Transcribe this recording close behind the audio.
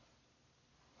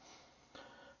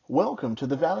Welcome to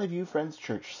the Valley View Friends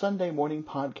Church Sunday morning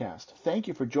podcast. Thank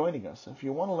you for joining us. If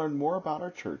you want to learn more about our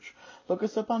church, look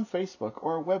us up on Facebook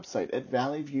or our website at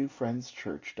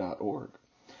valleyviewfriendschurch.org.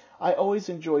 I always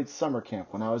enjoyed summer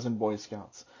camp when I was in Boy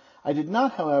Scouts. I did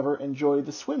not, however, enjoy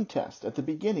the swim test at the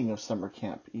beginning of summer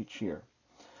camp each year.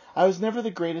 I was never the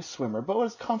greatest swimmer, but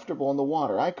was comfortable in the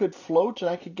water. I could float and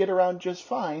I could get around just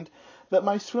fine, but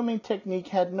my swimming technique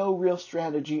had no real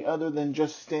strategy other than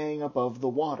just staying above the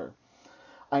water.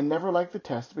 I never liked the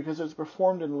test because it was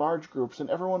performed in large groups and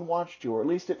everyone watched you, or at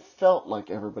least it felt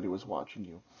like everybody was watching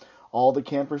you. All the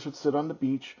campers would sit on the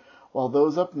beach, while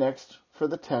those up next for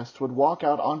the test would walk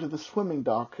out onto the swimming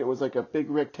dock. It was like a big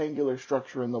rectangular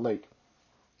structure in the lake.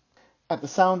 At the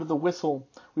sound of the whistle,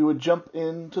 we would jump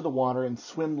into the water and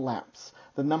swim laps.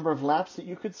 The number of laps that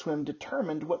you could swim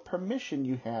determined what permission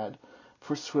you had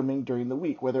for swimming during the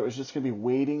week, whether it was just going to be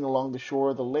wading along the shore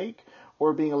of the lake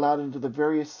or being allowed into the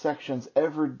various sections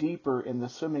ever deeper in the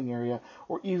swimming area,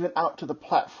 or even out to the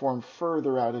platform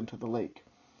further out into the lake.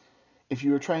 If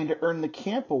you were trying to earn the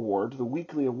camp award, the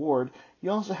weekly award,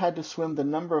 you also had to swim the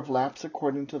number of laps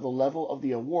according to the level of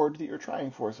the award that you're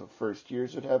trying for. So first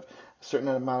years would have a certain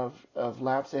amount of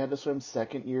laps they had to swim.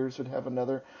 Second years would have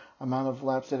another amount of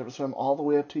laps they had to swim, all the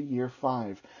way up to year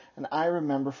 5. And I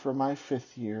remember for my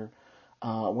 5th year,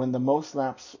 when the most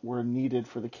laps were needed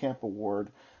for the camp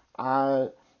award,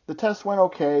 the test went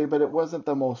okay, but it wasn't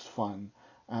the most fun.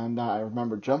 And I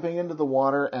remember jumping into the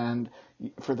water, and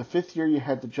for the 5th year, you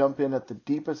had to jump in at the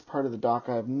deepest part of the dock.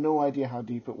 I have no idea how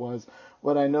deep it was,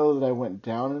 but I know that I went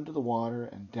down into the water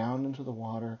and down into the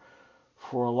water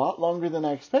for a lot longer than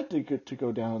I expected to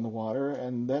go down in the water,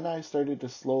 and then I started to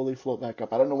slowly float back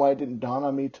up. I don't know why it didn't dawn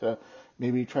on me to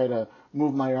maybe try to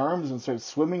move my arms and start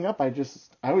swimming up. I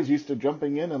was used to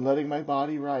jumping in and letting my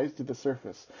body rise to the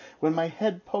surface. When my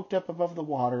head poked up above the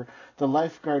water, the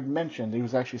lifeguard mentioned, he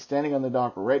was actually standing on the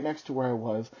dock right next to where I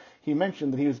was, he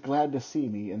mentioned that he was glad to see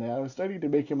me, and I was starting to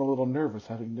make him a little nervous,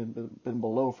 having been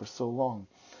below for so long.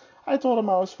 I told him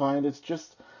I was fine, it's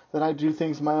just that I do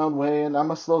things my own way, and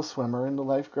I'm a slow swimmer. And the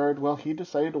lifeguard, well, he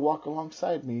decided to walk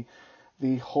alongside me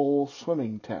the whole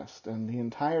swimming test. And the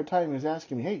entire time he was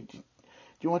asking me, hey, do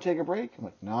you want to take a break? I'm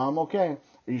like, no, I'm okay.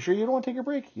 Are you sure you don't want to take a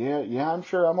break? Yeah, I'm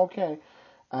sure I'm okay.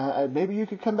 Maybe you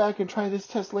could come back and try this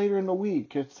test later in the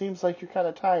week. It seems like you're kind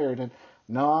of tired. And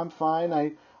no, I'm fine.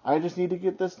 I just need to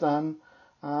get this done.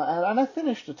 And I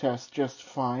finished the test just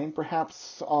fine,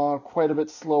 perhaps quite a bit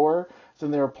slower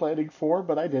than they were planning for,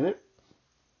 but I did it.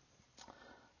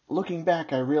 Looking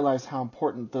back, I realized how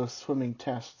important those swimming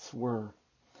tests were.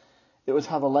 It was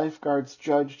how the lifeguards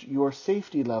judged your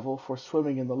safety level for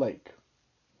swimming in the lake.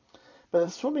 But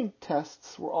the swimming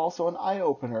tests were also an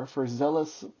eye-opener for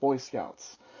zealous Boy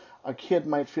Scouts. A kid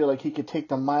might feel like he could take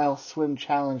the mile swim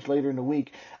challenge later in the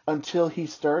week until he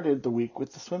started the week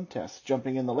with the swim test.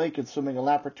 Jumping in the lake and swimming a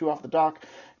lap or two off the dock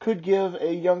could give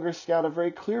a younger scout a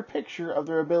very clear picture of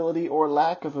their ability or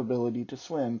lack of ability to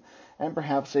swim, and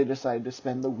perhaps they decide to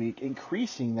spend the week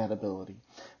increasing that ability.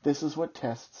 This is what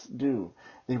tests do.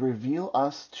 They reveal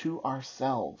us to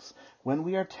ourselves. When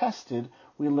we are tested,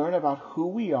 we learn about who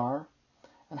we are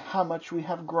and how much we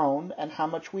have grown and how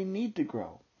much we need to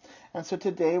grow. And so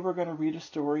today we're going to read a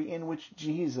story in which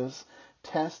Jesus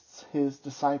tests his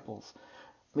disciples.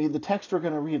 The text we're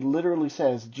going to read literally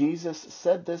says, Jesus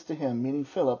said this to him, meaning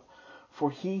Philip,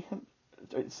 for he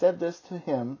said this to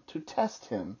him to test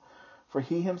him, for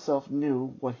he himself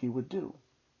knew what he would do.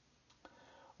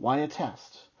 Why a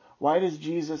test? Why does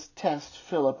Jesus test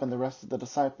Philip and the rest of the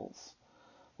disciples?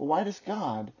 Well, why does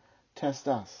God test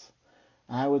us?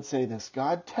 And I would say this,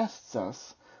 God tests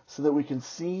us so that we can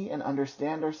see and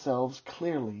understand ourselves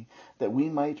clearly, that we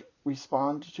might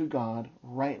respond to God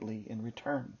rightly in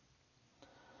return.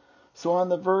 So on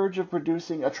the verge of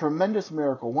producing a tremendous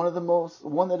miracle, one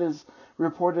that is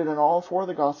reported in all 4 of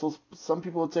the Gospels, some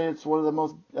people would say it's one of the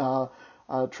most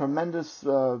tremendous,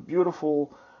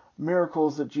 beautiful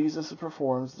miracles that Jesus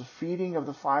performs, the feeding of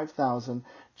the 5,000,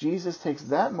 Jesus takes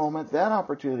that moment, that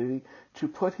opportunity, to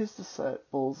put his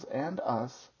disciples and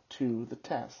us to the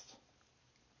test.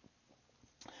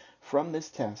 From this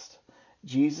test,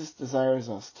 Jesus desires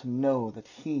us to know that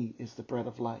he is the bread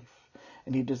of life,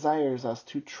 and he desires us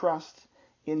to trust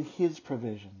in his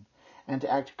provision and to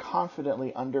act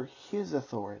confidently under his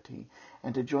authority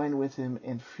and to join with him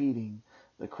in feeding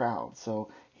the crowd. So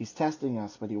he's testing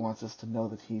us, but he wants us to know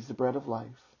that he's the bread of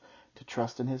life, to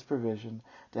trust in his provision,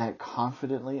 to act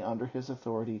confidently under his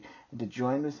authority, and to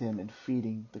join with him in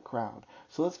feeding the crowd.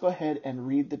 So let's go ahead and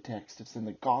read the text. It's in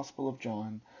the Gospel of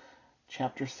John,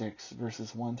 chapter 6,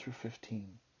 verses 1 through 15.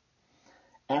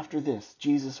 After this,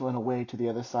 Jesus went away to the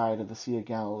other side of the Sea of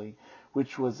Galilee,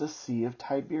 which was the Sea of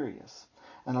Tiberias.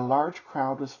 And a large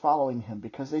crowd was following him,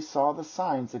 because they saw the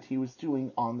signs that he was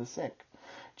doing on the sick.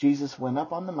 Jesus went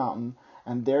up on the mountain,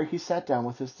 and there he sat down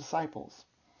with his disciples.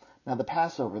 Now the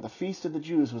Passover, the feast of the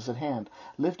Jews, was at hand.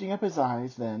 Lifting up his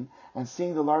eyes then, and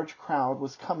seeing the large crowd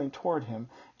was coming toward him,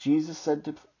 Jesus said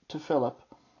to Philip,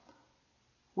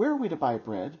 "Where are we to buy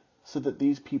bread, so that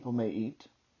these people may eat?"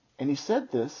 And he said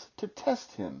this to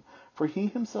test him, for he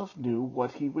himself knew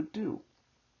what he would do.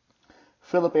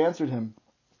 Philip answered him,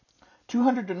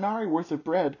 200 denarii worth of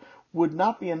bread would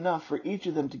not be enough for each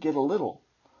of them to get a little.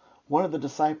 One of the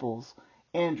disciples,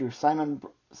 Andrew,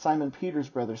 Simon Peter's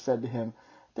brother, said to him,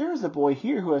 "There is a boy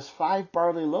here who has 5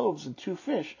 barley loaves and 2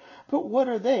 fish, but what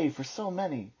are they for so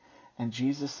many?" And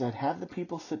Jesus said, "Have the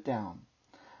people sit down."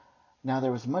 Now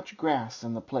there was much grass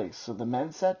in the place, so the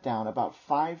men sat down, about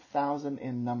 5,000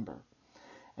 in number.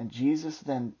 And Jesus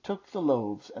then took the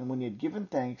loaves, and when he had given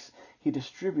thanks, he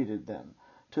distributed them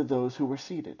to those who were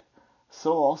seated.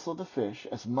 So also the fish,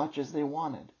 as much as they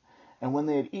wanted. And when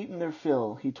they had eaten their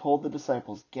fill, he told the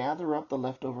disciples, "Gather up the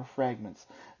leftover fragments,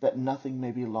 that nothing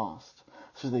may be lost."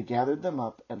 So they gathered them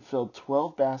up and filled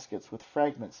 12 baskets with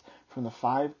fragments from the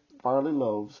 5 barley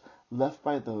loaves left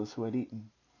by those who had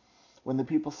eaten. When the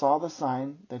people saw the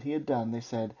sign that he had done, they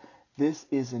said, "This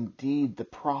is indeed the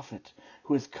prophet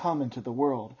who has come into the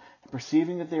world." And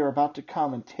perceiving that they were about to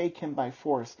come and take him by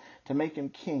force to make him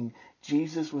king,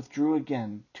 Jesus withdrew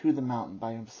again to the mountain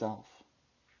by himself.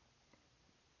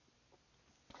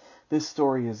 This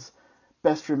story is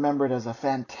best remembered as a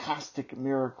fantastic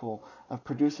miracle of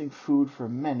producing food for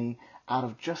many out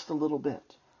of just a little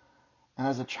bit. And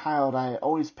as a child, I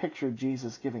always pictured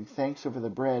Jesus giving thanks over the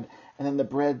bread, and then the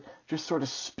bread just sort of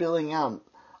spilling out,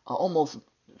 almost,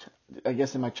 I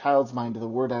guess in my child's mind, the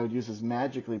word I would use is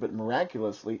magically, but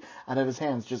miraculously, out of his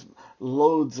hands. Just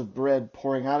loads of bread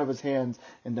pouring out of his hands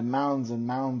into mounds and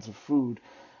mounds of food.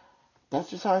 That's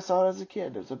just how I saw it as a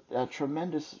kid. It was a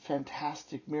tremendous,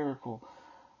 fantastic miracle.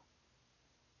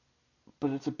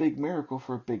 But it's a big miracle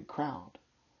for a big crowd.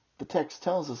 The text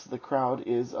tells us the crowd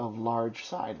is of large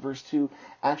size. Verse 2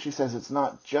 actually says it's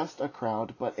not just a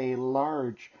crowd, but a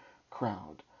large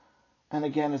crowd. And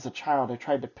again, as a child, I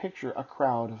tried to picture a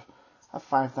crowd of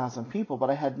 5,000 people, but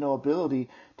I had no ability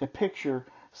to picture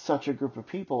such a group of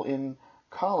people. In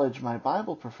college, my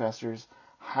Bible professors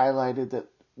highlighted that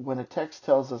when a text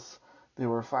tells us there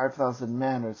were 5,000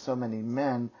 men or so many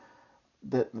men,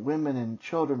 that women and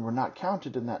children were not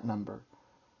counted in that number.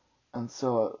 And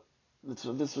so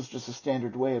this was just a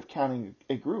standard way of counting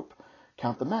a group.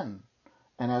 Count the men.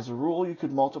 And as a rule, you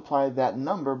could multiply that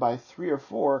number by 3 or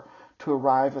 4 to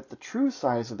arrive at the true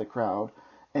size of the crowd,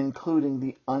 including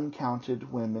the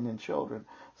uncounted women and children.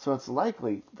 So it's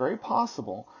likely, very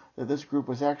possible, that this group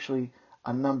was actually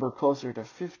a number closer to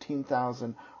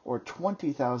 15,000 or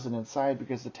 20,000 inside,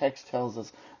 because the text tells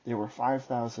us there were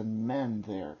 5,000 men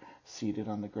there seated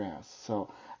on the grass.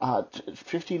 So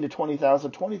 15 to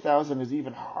 20,000. 20,000 is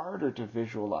even harder to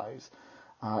visualize,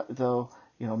 though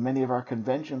many of our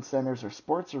convention centers or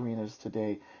sports arenas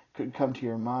today could come to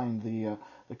your mind.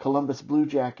 The Columbus Blue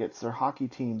Jackets, their hockey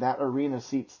team, that arena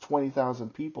seats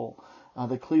 20,000 people.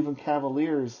 The Cleveland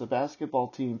Cavaliers, the basketball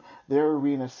team, their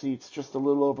arena seats just a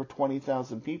little over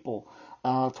 20,000 people.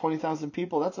 20,000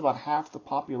 people, that's about half the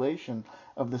population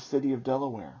of the city of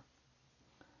Delaware.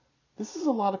 This is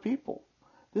a lot of people.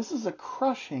 This is a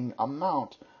crushing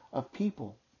amount of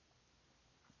people.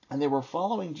 And they were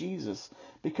following Jesus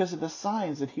because of the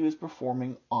signs that he was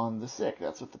performing on the sick.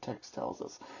 That's what the text tells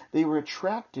us. They were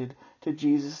attracted to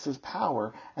Jesus'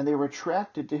 power, and they were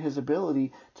attracted to his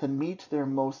ability to meet their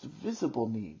most visible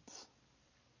needs.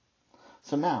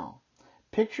 So now,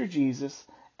 picture Jesus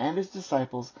and his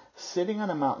disciples sitting on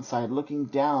a mountainside looking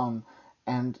down,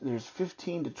 and there's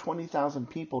 15 to 20,000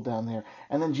 people down there.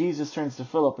 And then Jesus turns to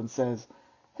Philip and says,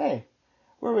 "Hey,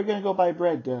 where are we going to go buy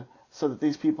bread so that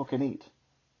these people can eat?"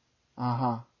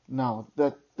 No,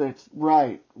 that's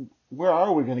right. Where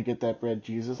are we going to get that bread,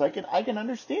 Jesus? I can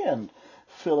understand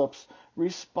Philip's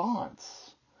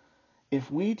response. If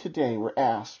we today were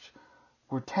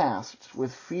tasked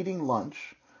with feeding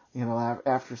lunch,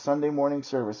 after Sunday morning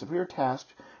service, if we were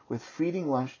tasked with feeding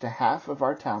lunch to half of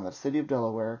our town, the city of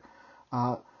Delaware,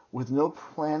 with no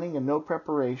planning and no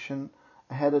preparation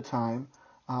ahead of time,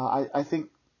 I think,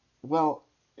 well,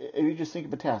 if you just think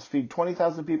of a task, feed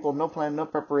 20,000 people, no plan, no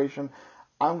preparation,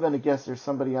 I'm going to guess there's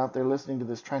somebody out there listening to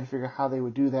this trying to figure out how they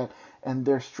would do that, and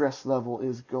their stress level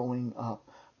is going up.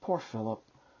 Poor Philip.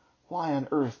 Why on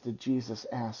earth did Jesus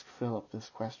ask Philip this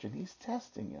question? He's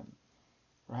testing him,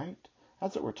 right?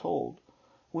 That's what we're told.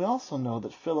 We also know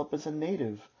that Philip is a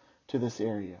native to this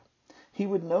area. He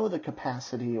would know the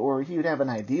capacity, or he would have an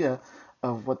idea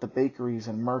of what the bakeries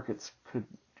and markets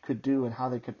could do and how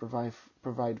they could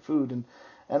provide food.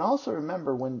 And also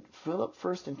remember, when Philip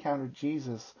first encountered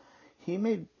Jesus, he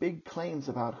made big claims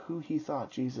about who he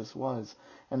thought Jesus was.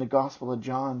 In the Gospel of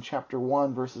John, chapter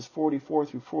 1, verses 44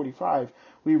 through 45,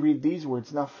 we read these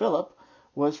words, "Now Philip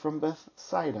was from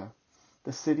Bethsaida,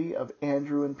 the city of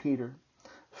Andrew and Peter.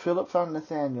 Philip found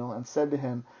Nathanael and said to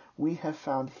him, 'We have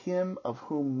found him of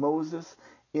whom Moses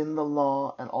in the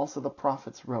law and also the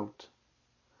prophets wrote,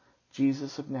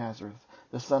 Jesus of Nazareth,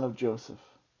 the son of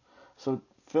Joseph.'" So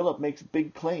Philip makes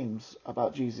big claims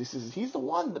about Jesus. He says, he's the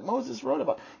one that Moses wrote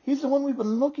about. He's the one we've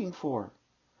been looking for.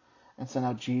 And so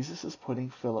now Jesus is putting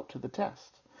Philip to the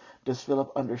test. Does Philip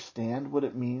understand what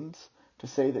it means to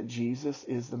say that Jesus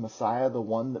is the Messiah, the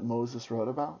one that Moses wrote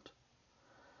about?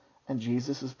 And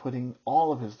Jesus is putting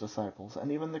all of his disciples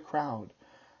and even the crowd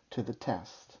to the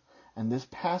test. And this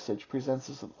passage presents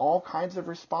us with all kinds of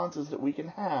responses that we can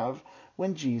have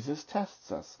when Jesus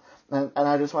tests us. And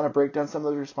I just want to break down some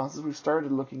of the responses. We've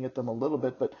started looking at them a little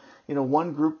bit, but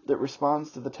one group that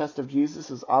responds to the test of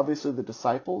Jesus is obviously the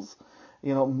disciples.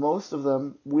 Most of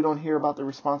them, we don't hear about the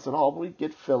response at all, but we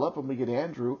get Philip and we get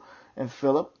Andrew. And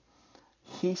Philip,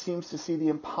 he seems to see the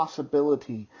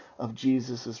impossibility of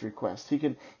Jesus' request. He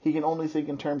can only think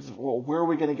in terms of, well, where are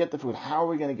we going to get the food? How are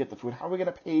we going to get the food? How are we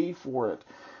going to pay for it?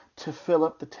 To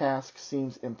Philip, the task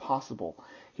seems impossible.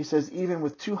 He says, even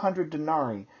with 200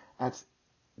 denarii, that's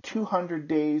 200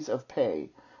 days of pay.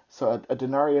 So a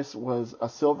denarius was a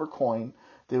silver coin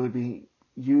that would be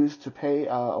used to pay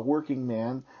a working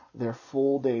man their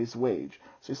full day's wage.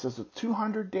 So he says, with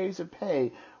 200 days of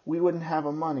pay, we wouldn't have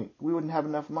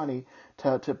enough money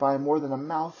to buy more than a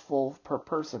mouthful per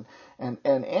person. And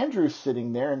Andrew's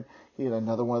sitting there, and he's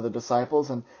another one of the disciples,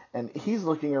 and he's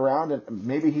looking around, and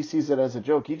maybe he sees it as a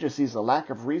joke. He just sees the lack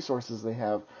of resources they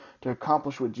have to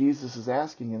accomplish what Jesus is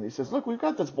asking. And he says, look, we've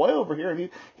got this boy over here, and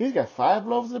he's got 5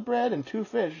 loaves of bread and 2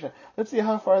 fish. Let's see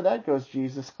how far that goes,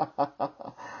 Jesus.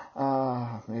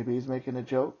 Maybe he's making a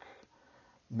joke.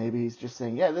 Maybe he's just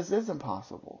saying, yeah, this is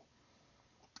impossible.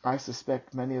 I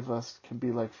suspect many of us can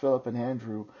be like Philip and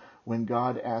Andrew when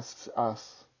God asks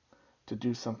us to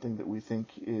do something that we think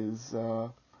is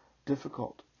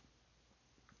difficult.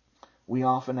 We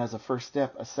often, as a first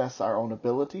step, assess our own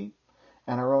ability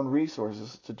and our own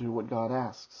resources to do what God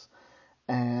asks.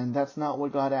 And that's not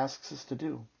what God asks us to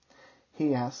do.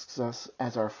 He asks us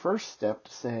as our first step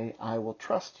to say, I will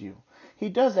trust you. He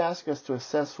does ask us to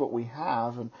assess what we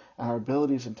have and our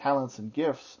abilities and talents and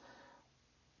gifts.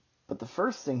 But the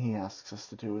first thing he asks us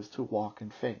to do is to walk in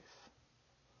faith.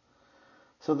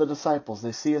 So the disciples,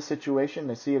 they see a situation,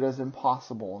 they see it as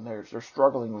impossible, and they're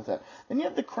struggling with it. Then you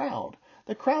have the crowd.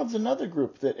 The crowd's another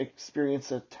group that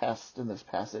experience a test in this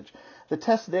passage. The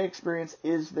test they experience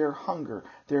is their hunger,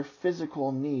 their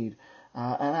physical need.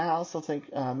 And I also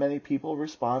think many people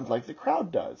respond like the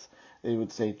crowd does. They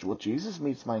would say, well, Jesus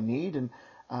meets my need, and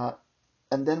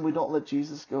then we don't let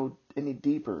Jesus go any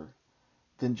deeper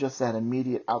than just that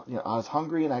immediate out. I was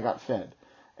hungry and I got fed.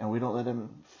 And we don't let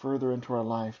him further into our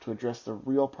life to address the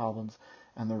real problems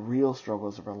and the real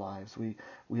struggles of our lives. We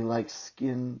like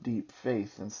skin-deep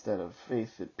faith instead of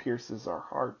faith that pierces our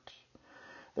heart.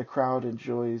 The crowd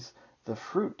enjoys the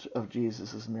fruit of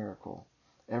Jesus' miracle.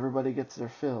 Everybody gets their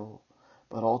fill.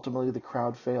 But ultimately the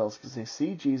crowd fails because they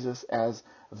see Jesus as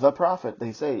the prophet.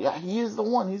 They say, yeah, he is the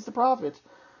one, he's the prophet.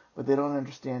 But they don't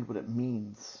understand what it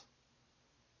means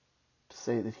to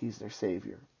say that he's their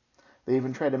Savior. They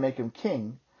even try to make him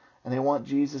king, and they want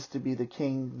Jesus to be the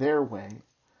king their way.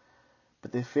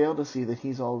 But they fail to see that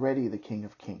he's already the King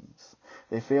of Kings.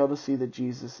 They fail to see that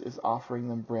Jesus is offering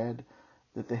them bread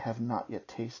that they have not yet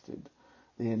tasted.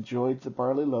 They enjoyed the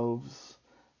barley loaves,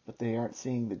 but they aren't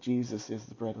seeing that Jesus is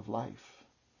the bread of life.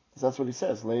 Because that's what he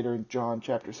says later in John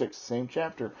chapter 6, same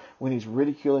chapter, when he's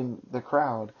ridiculing the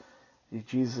crowd.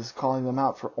 Jesus is calling them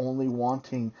out for only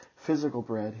wanting physical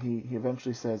bread. He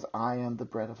eventually says, I am the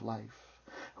bread of life.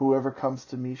 Whoever comes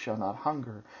to me shall not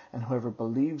hunger, and whoever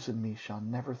believes in me shall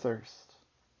never thirst.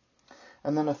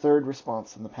 And then a third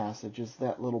response in the passage is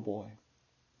that little boy.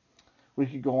 We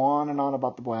could go on and on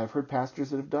about the boy. I've heard pastors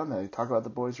that have done that. They talk about the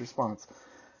boy's response.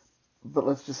 But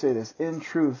let's just say this. In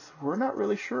truth, we're not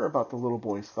really sure about the little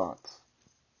boy's thoughts.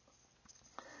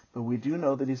 But we do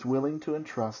know that he's willing to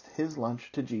entrust his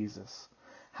lunch to Jesus,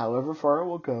 however far it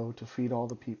will go to feed all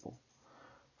the people.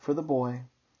 For the boy,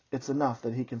 it's enough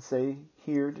that he can say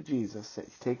here to Jesus, say,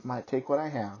 take what I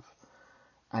have.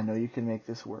 I know you can make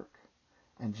this work.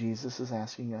 And Jesus is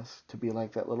asking us to be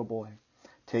like that little boy.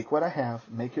 Take what I have,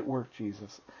 make it work,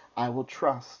 Jesus. I will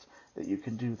trust that you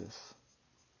can do this.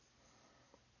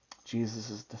 Jesus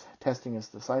is testing his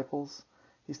disciples.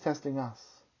 He's testing us.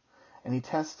 And he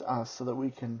tests us so that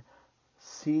we can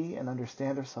see and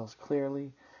understand ourselves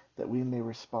clearly, that we may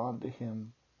respond to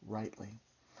him rightly.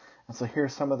 And so here are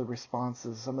some of the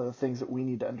responses, some of the things that we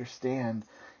need to understand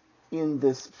in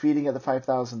this feeding of the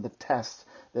 5,000, the test,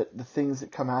 that the things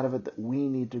that come out of it that we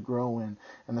need to grow in.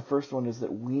 And the first one is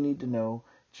that we need to know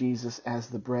Jesus as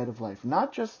the bread of life.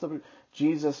 Not just the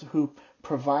Jesus who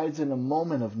provides in a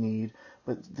moment of need,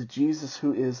 but the Jesus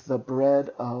who is the bread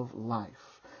of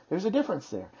life. There's a difference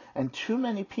there. And too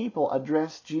many people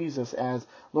address Jesus as,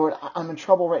 Lord, I'm in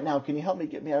trouble right now. Can you help me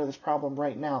get me out of this problem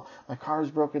right now? My car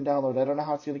is broken down, Lord. I don't know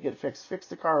how it's going to get fixed. Fix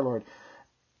the car, Lord.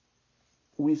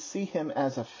 We see him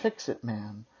as a fix-it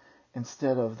man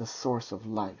instead of the source of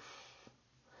life.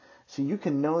 See, you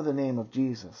can know the name of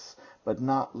Jesus, but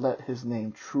not let his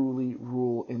name truly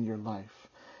rule in your life.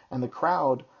 And the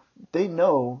crowd, they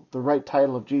know the right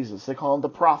title of Jesus. They call him the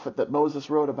prophet that Moses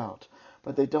wrote about,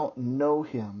 but they don't know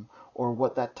him or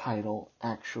what that title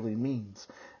actually means.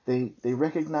 They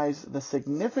recognize the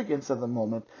significance of the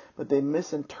moment, but they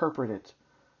misinterpret it.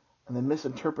 And they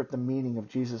misinterpret the meaning of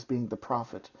Jesus being the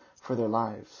prophet for their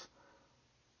lives.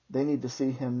 They need to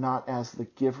see him not as the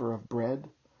giver of bread,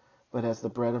 but as the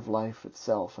bread of life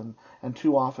itself. And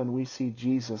too often we see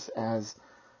Jesus as,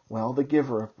 well, the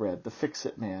giver of bread, the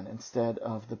fix-it man, instead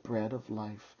of the bread of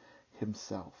life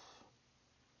himself.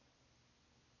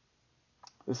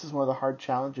 This is one of the hard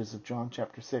challenges of John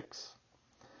chapter 6.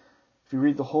 If you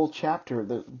read the whole chapter,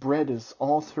 the bread is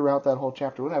all throughout that whole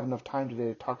chapter. We don't have enough time today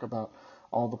to talk about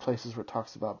all the places where it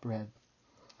talks about bread.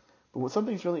 But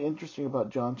something's really interesting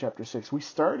about John chapter 6. We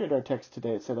started our text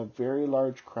today. It said a very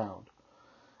large crowd.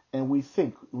 And we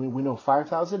think, we know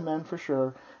 5,000 men for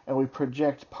sure, and we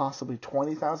project possibly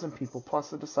 20,000 people plus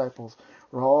the disciples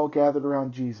were all gathered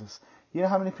around Jesus. You know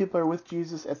how many people are with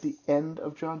Jesus at the end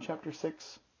of John chapter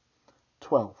 6?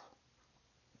 12.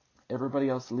 Everybody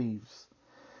else leaves.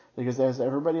 Because as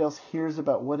everybody else hears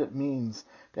about what it means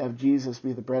to have Jesus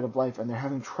be the bread of life, and they're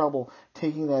having trouble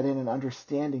taking that in and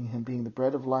understanding him being the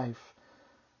bread of life,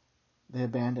 they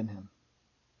abandon him.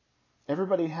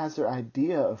 Everybody has their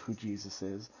idea of who Jesus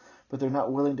is, but they're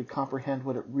not willing to comprehend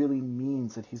what it really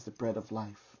means that he's the bread of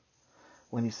life.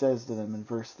 When he says to them in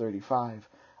verse 35,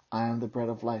 I am the bread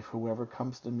of life. Whoever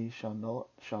comes to me shall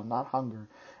not hunger,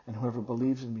 and whoever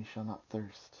believes in me shall not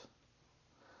thirst.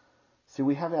 See,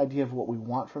 we have an idea of what we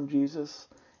want from Jesus,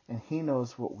 and he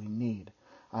knows what we need.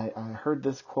 I heard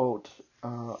this quote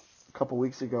a couple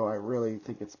weeks ago. I really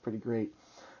think it's pretty great.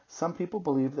 Some people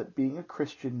believe that being a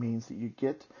Christian means that you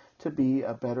get to be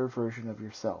a better version of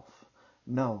yourself.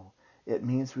 No, it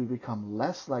means we become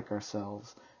less like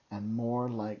ourselves and more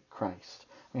like Christ.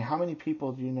 I mean, how many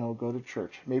people do you know go to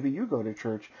church? Maybe you go to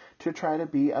church to try to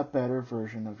be a better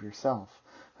version of yourself.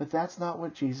 But that's not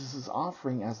what Jesus is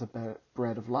offering as a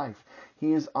bread of life.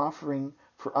 He is offering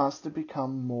for us to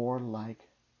become more like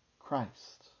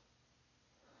Christ.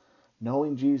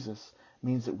 Knowing Jesus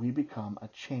means that we become a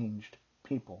changed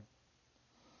people.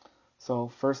 So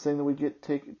first thing that we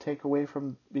take away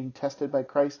from being tested by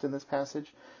Christ in this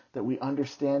passage, that we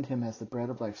understand him as the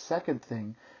bread of life. Second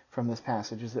thing from this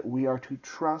passage is that we are to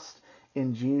trust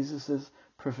in Jesus'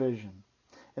 provision.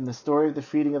 In the story of the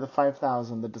feeding of the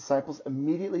 5,000, the disciples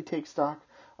immediately take stock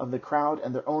of the crowd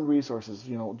and their own resources.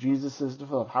 You know, Jesus says to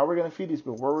Philip, how are we going to feed these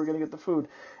people? Where are we going to get the food?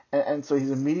 And so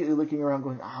he's immediately looking around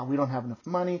going, we don't have enough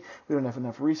money. We don't have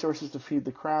enough resources to feed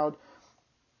the crowd.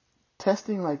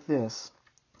 Testing like this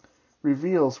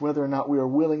reveals whether or not we are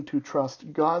willing to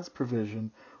trust God's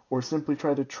provision or simply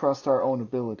try to trust our own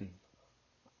ability.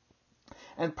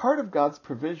 And part of God's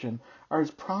provision are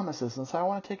his promises. And so I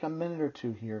want to take a minute or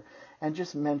two here and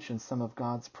just mention some of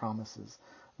God's promises.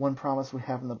 One promise we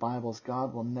have in the Bible is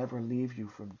God will never leave you,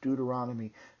 from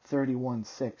Deuteronomy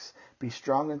 31:6. Be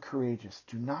strong and courageous.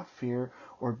 Do not fear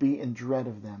or be in dread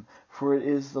of them, for it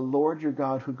is the Lord your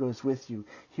God who goes with you.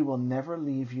 He will never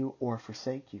leave you or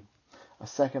forsake you. A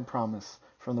second promise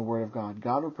from the Word of God.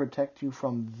 God will protect you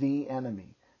from the enemy,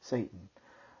 Satan.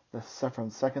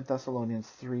 From 2 Thessalonians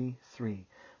 3:3.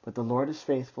 But the Lord is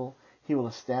faithful. He will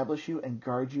establish you and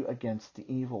guard you against the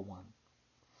evil one.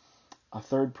 A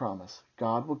third promise.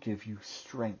 God will give you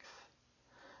strength.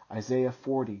 Isaiah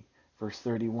 40, verse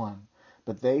 31.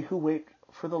 But they who wait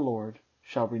for the Lord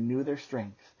shall renew their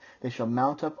strength. They shall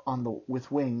mount up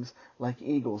with wings like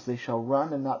eagles. They shall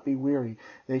run and not be weary.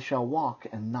 They shall walk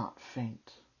and not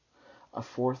faint. A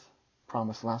fourth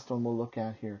promise, last one we'll look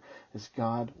at here, is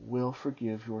God will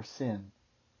forgive your sin.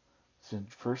 It's in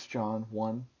 1 John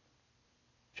 1,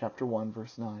 chapter 1,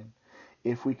 verse 9.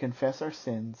 If we confess our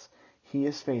sins, he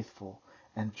is faithful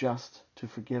and just to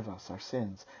forgive us our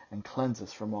sins and cleanse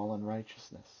us from all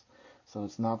unrighteousness. So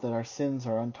it's not that our sins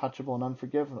are untouchable and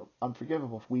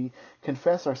unforgivable. If we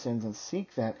confess our sins and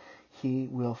seek that, he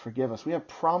will forgive us. We have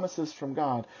promises from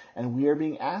God, and we are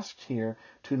being asked here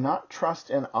to not trust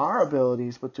in our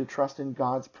abilities, but to trust in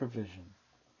God's provision.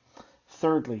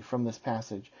 Thirdly, from this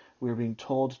passage, we are being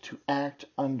told to act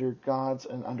under God's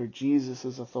and under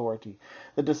Jesus' authority.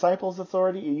 The disciples'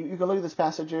 authority, you can look at this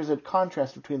passage, there's a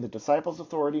contrast between the disciples'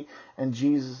 authority and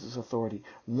Jesus' authority.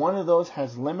 One of those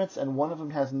has limits, and one of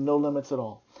them has no limits at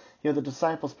all. You have the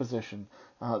disciples' position.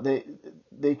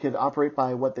 They could operate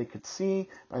by what they could see,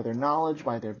 by their knowledge,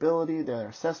 by their ability, their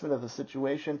assessment of the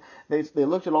situation. They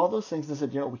looked at all those things and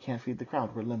said, we can't feed the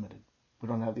crowd. We're limited. We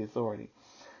don't have the authority.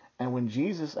 And when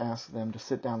Jesus asked them to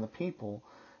sit down the people,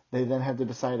 they then had to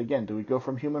decide again, do we go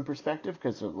from human perspective?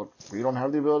 Because look, we don't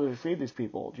have the ability to feed these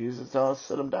people. Jesus tells us to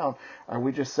sit them down. Are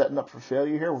we just setting up for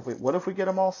failure here? What if we get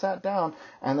them all sat down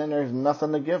and then there's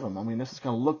nothing to give them? I mean, this is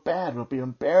going to look bad. We'll be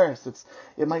embarrassed.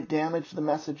 It might damage the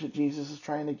message that Jesus is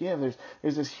trying to give.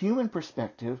 There's this human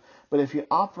perspective, but if you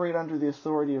operate under the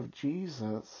authority of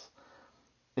Jesus,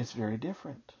 it's very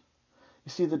different. You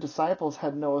see, the disciples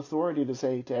had no authority to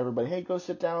say to everybody, hey, go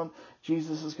sit down.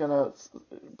 Jesus is going to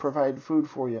provide food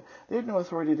for you. They had no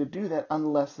authority to do that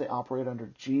unless they operate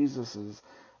under Jesus'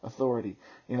 authority.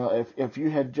 If you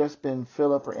had just been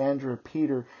Philip or Andrew or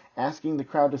Peter asking the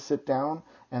crowd to sit down,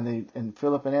 and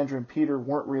Philip and Andrew and Peter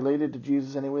weren't related to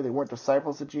Jesus anyway, they weren't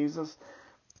disciples of Jesus,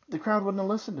 the crowd wouldn't have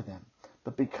listened to them.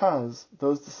 But because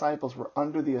those disciples were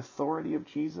under the authority of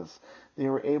Jesus, they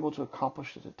were able to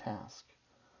accomplish the task.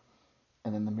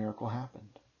 And then the miracle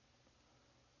happened.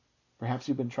 Perhaps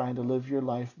you've been trying to live your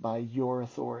life by your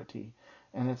authority,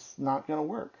 and it's not going to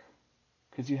work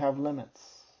because you have limits.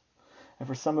 And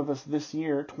for some of us this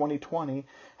year, 2020,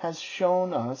 has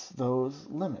shown us those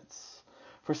limits.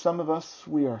 For some of us,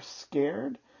 we are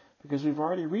scared because we've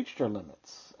already reached our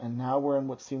limits, and now we're in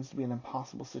what seems to be an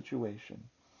impossible situation.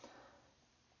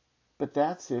 But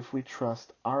that's if we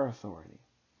trust our authority.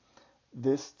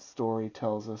 This story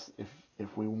tells us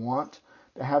if we want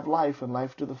to have life and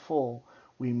life to the full,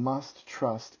 we must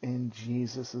trust in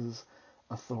Jesus'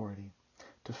 authority.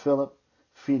 To Philip,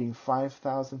 feeding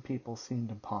 5,000 people seemed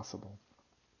impossible.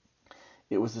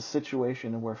 It was a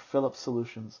situation where Philip's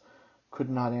solutions could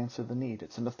not answer the need.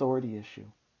 It's an authority issue.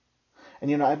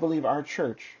 And I believe our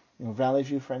church, Valley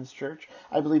View Friends Church,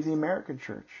 I believe the American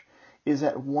church is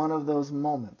at one of those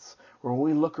moments where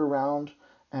we look around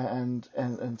and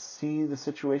see the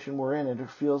situation we're in, and it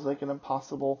feels like an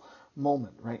impossible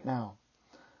moment right now.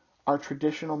 Our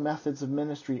traditional methods of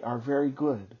ministry are very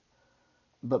good,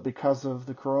 but because of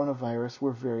the coronavirus,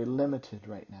 we're very limited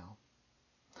right now.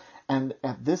 And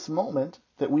at this moment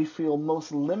that we feel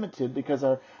most limited because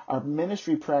our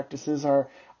ministry practices are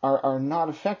not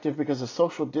effective because of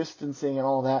social distancing and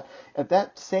all that, at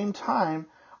that same time,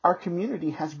 our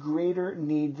community has greater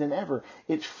need than ever.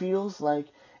 It feels like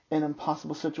an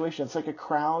impossible situation. It's like a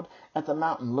crowd at the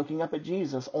mountain looking up at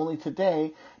Jesus. Only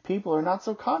today, people are not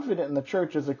so confident in the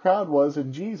church as the crowd was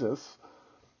in Jesus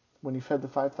when he fed the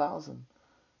 5,000.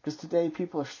 Because today,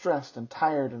 people are stressed and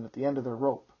tired and at the end of their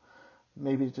rope.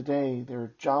 Maybe today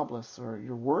they're jobless, or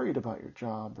you're worried about your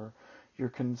job, or you're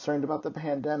concerned about the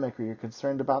pandemic, or you're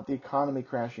concerned about the economy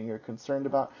crashing, you're concerned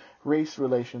about race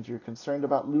relations, you're concerned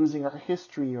about losing our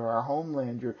history or our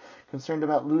homeland, you're concerned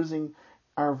about losing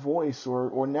our voice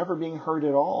or never being heard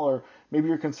at all, or maybe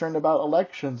you're concerned about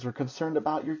elections or concerned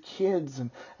about your kids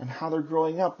and how they're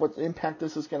growing up, what impact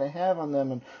this is going to have on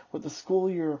them, and what the school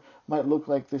year might look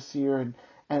like this year.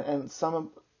 And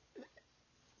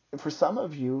for some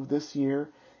of you this year,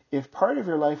 if part of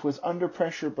your life was under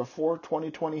pressure before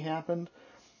 2020 happened,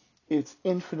 it's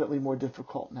infinitely more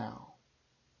difficult now.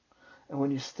 And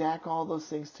when you stack all those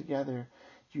things together,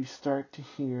 you start to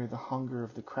hear the hunger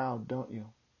of the crowd, don't you?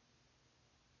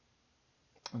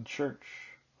 In church,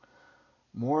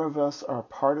 more of us are a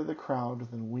part of the crowd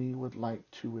than we would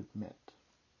like to admit.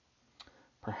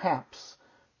 Perhaps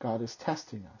God is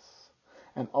testing us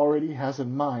and already has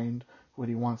in mind what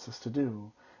he wants us to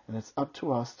do. And it's up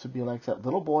to us to be like that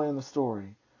little boy in the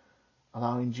story,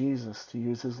 allowing Jesus to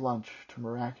use his lunch to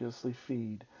miraculously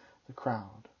feed the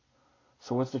crowd.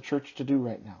 So what's the church to do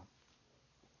right now?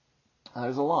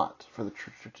 There's a lot for the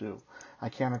church to do. I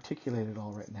can't articulate it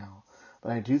all right now.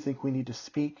 But I do think we need to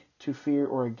speak to fear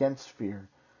or against fear.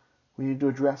 We need to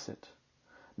address it.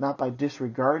 Not by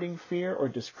disregarding fear or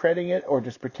discrediting it or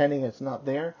just pretending it's not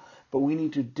there, But we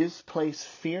need to displace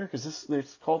fear, because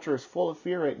this culture is full of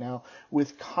fear right now,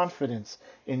 with confidence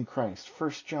in Christ.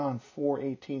 1 John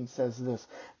 4:18 says this,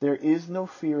 "There is no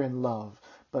fear in love,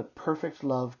 but perfect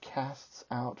love casts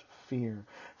out fear.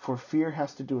 For fear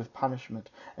has to do with punishment,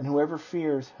 and whoever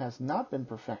fears has not been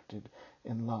perfected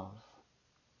in love."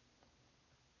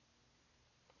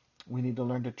 We need to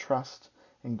learn to trust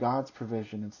in God's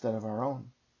provision instead of our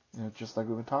own. Just like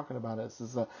we've been talking about, this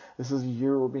is a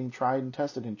year we're being tried and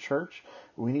tested in church.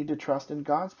 We need to trust in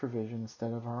God's provision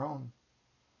instead of our own.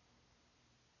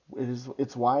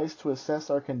 It's wise to assess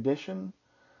our condition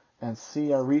and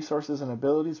see our resources and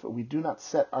abilities, but we do not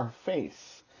set our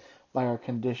faith by our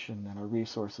condition and our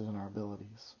resources and our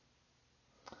abilities.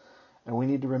 And we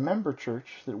need to remember,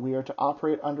 church, that we are to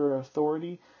operate under an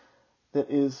authority that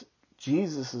is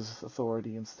Jesus'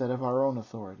 authority instead of our own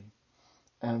authority.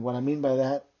 And what I mean by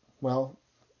that, well,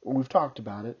 we've talked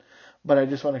about it, but I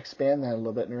just want to expand that a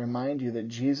little bit and remind you that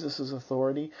Jesus'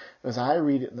 authority, as I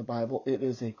read it in the Bible, it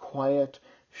is a quiet,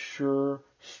 sure,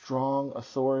 strong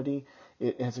authority.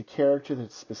 It has a character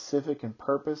that's specific in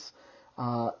purpose,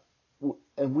 and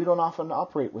we don't often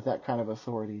operate with that kind of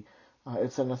authority.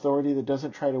 It's an authority that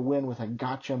doesn't try to win with a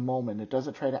gotcha moment. It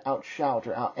doesn't try to outshout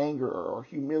or out-anger or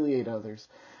humiliate others.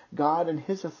 God and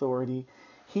His authority,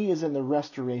 He is in the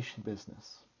restoration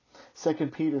business.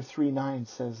 2 Peter 3:9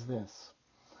 says this,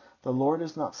 "The Lord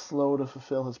is not slow to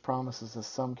fulfill His promises, as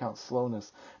some count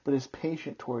slowness, but is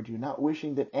patient toward you, not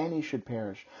wishing that any should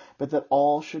perish, but that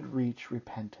all should reach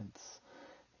repentance."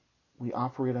 We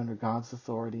operate under God's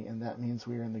authority, and that means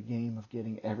we are in the game of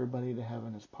getting everybody to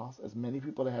heaven as many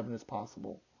people to heaven as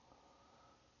possible.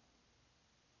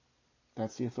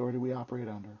 That's the authority we operate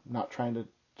under. I'm not trying to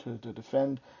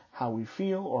defend how we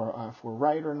feel or if we're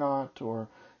right or not, or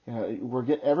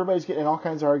everybody's getting in all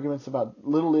kinds of arguments about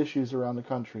little issues around the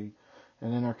country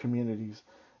and in our communities.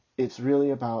 It's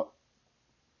really about,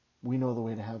 we know the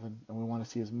way to heaven, and we want to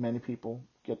see as many people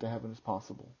get to heaven as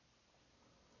possible.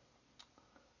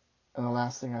 And the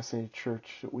last thing I say,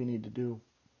 church, that we need to do,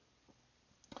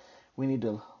 we need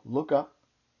to look up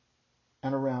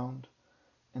and around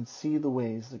and see the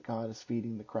ways that God is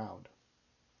feeding the crowd.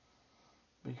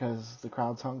 Because the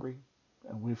crowd's hungry,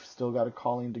 and we've still got a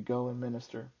calling to go and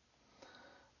minister.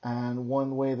 And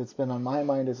one way that's been on my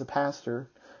mind as a pastor,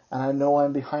 and I know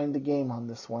I'm behind the game on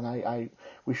this one.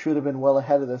 We should have been well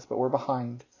ahead of this, but we're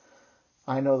behind.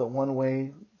 I know that one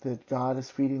way that God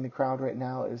is feeding the crowd right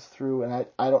now is through, and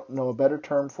I don't know a better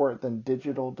term for it than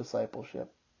digital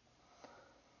discipleship.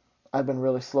 I've been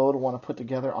really slow to want to put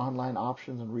together online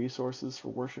options and resources for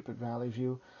worship at Valley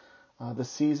View. The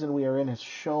season we are in has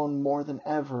shown more than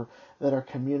ever that our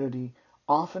community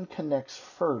often connects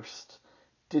first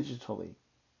digitally.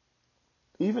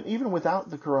 Even without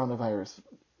the coronavirus,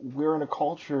 we're in a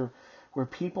culture where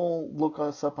people look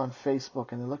us up on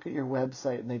Facebook and they look at your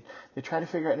website and they try to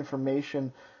figure out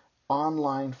information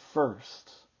online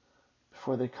first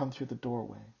before they come through the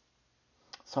doorway.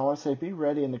 So I want to say, be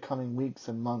ready in the coming weeks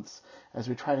and months as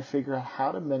we try to figure out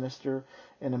how to minister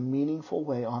in a meaningful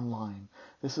way online.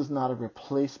 This is not a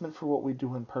replacement for what we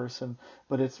do in person,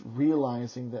 but it's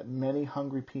realizing that many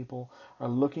hungry people are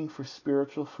looking for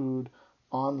spiritual food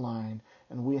online,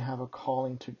 and we have a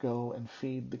calling to go and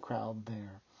feed the crowd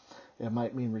there. It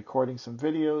might mean recording some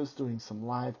videos, doing some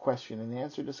live question and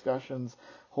answer discussions,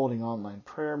 holding online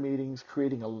prayer meetings,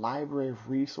 creating a library of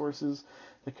resources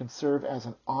that can serve as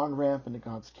an on-ramp into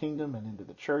God's kingdom and into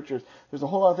the church. There's a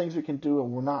whole lot of things we can do,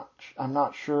 and I'm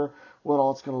not sure what all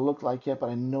it's going to look like yet,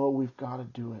 but I know we've got to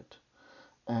do it.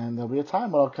 And there'll be a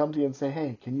time when I'll come to you and say,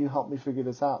 hey, can you help me figure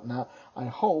this out? Now, I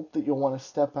hope that you'll want to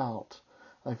step out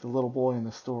like the little boy in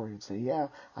the story and say, yeah,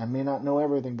 I may not know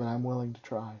everything, but I'm willing to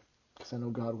try, because I know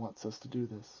God wants us to do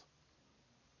this.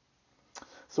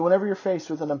 So whenever you're faced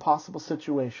with an impossible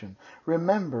situation,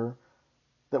 remember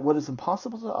that what is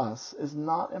impossible to us is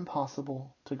not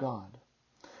impossible to God.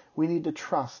 We need to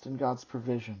trust in God's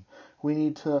provision. We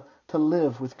need to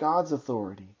live with God's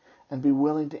authority and be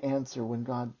willing to answer when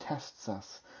God tests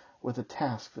us with a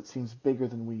task that seems bigger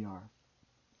than we are.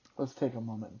 Let's take a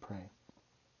moment and pray.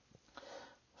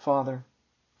 Father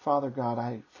God,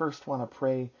 I first want to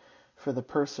pray for the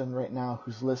person right now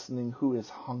who's listening who is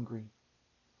hungry.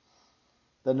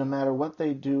 That no matter what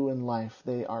they do in life,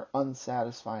 they are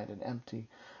unsatisfied and empty.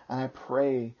 And I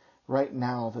pray right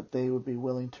now that they would be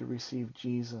willing to receive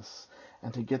Jesus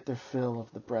and to get their fill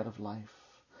of the bread of life.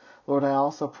 Lord, I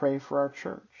also pray for our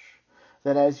church,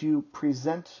 that as you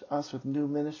present us with new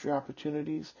ministry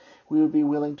opportunities, we would be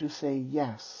willing to say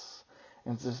yes,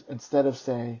 instead of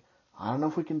say, I don't know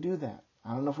if we can do that.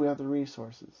 I don't know if we have the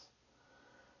resources.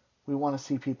 We want to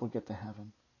see people get to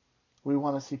heaven. We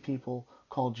want to see people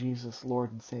call Jesus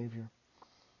Lord and Savior.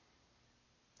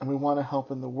 And we want to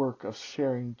help in the work of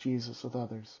sharing Jesus with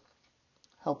others.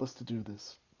 Help us to do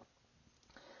this.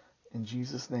 In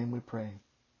Jesus' name we pray.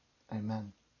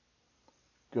 Amen.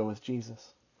 Go with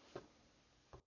Jesus.